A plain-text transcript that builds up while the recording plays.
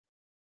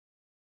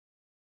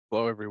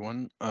Hello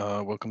everyone,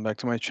 welcome back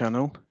to my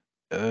channel.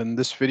 In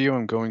this video,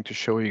 I'm going to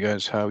show you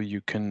guys how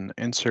you can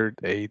insert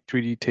a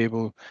 3D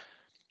table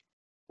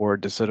or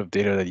the set of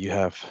data that you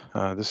have.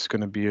 This is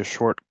going to be a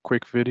short,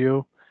 quick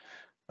video,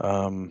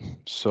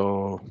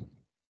 so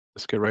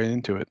let's get right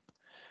into it.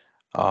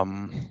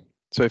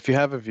 So if you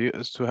have a view,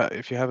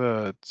 if you have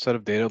a set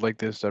of data like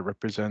this that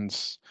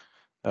represents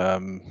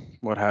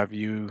what have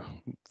you,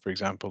 for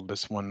example,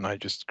 this one I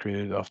just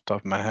created off the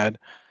top of my head.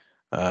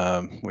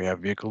 We have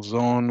vehicle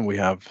zone, we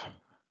have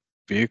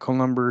vehicle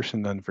numbers,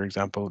 and then, for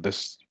example,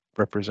 this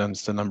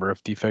represents the number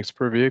of defects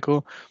per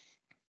vehicle,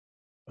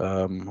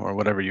 or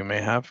whatever you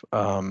may have.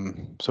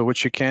 So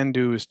what you can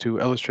do is to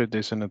illustrate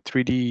this in a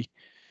 3D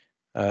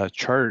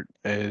chart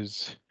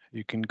is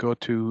you can go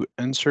to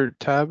Insert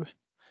tab,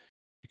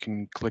 you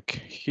can click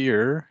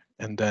here,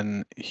 and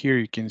then here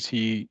you can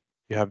see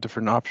you have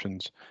different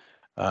options.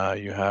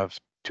 You have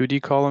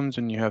 2D columns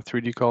and you have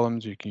 3D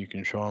columns. You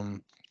can show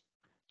them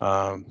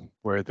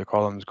where the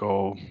columns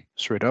go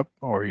straight up,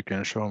 or you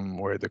can show them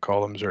where the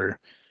columns are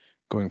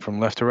going from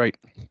left to right.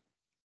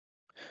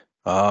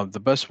 The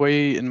best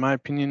way, in my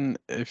opinion,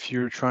 if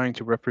you're trying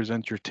to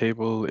represent your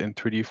table in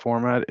 3D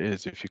format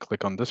is if you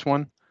click on this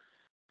one,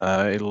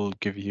 it'll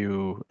give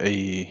you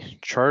a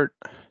chart.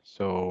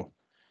 So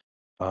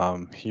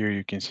here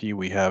you can see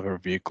we have our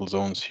vehicle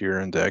zones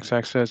here in the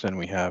x-axis, and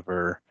we have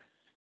our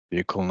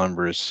vehicle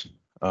numbers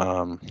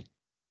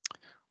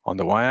on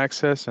the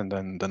y-axis, and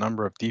then the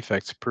number of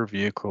defects per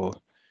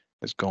vehicle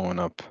is going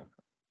up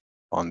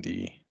on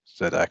the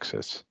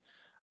z-axis.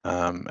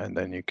 And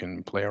then you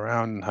can play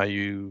around how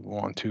you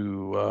want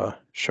to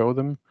show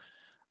them.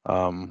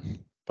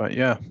 But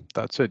yeah,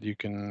 that's it. You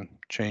can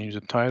change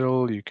the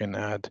title. You can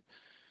add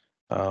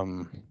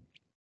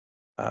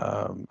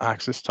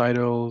axis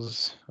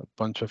titles, a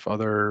bunch of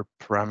other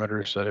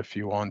parameters that if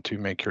you want to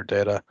make your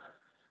data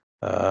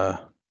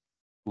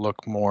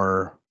look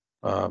more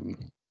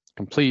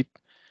complete,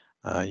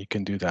 you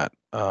can do that.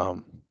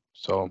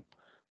 So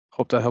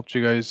hope that helped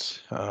you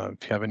guys. If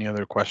you have any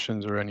other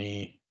questions or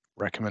any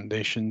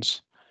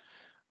recommendations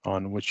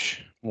on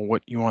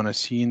what you want to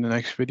see in the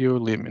next video,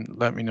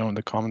 let me know in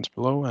the comments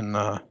below, and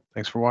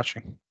thanks for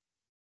watching.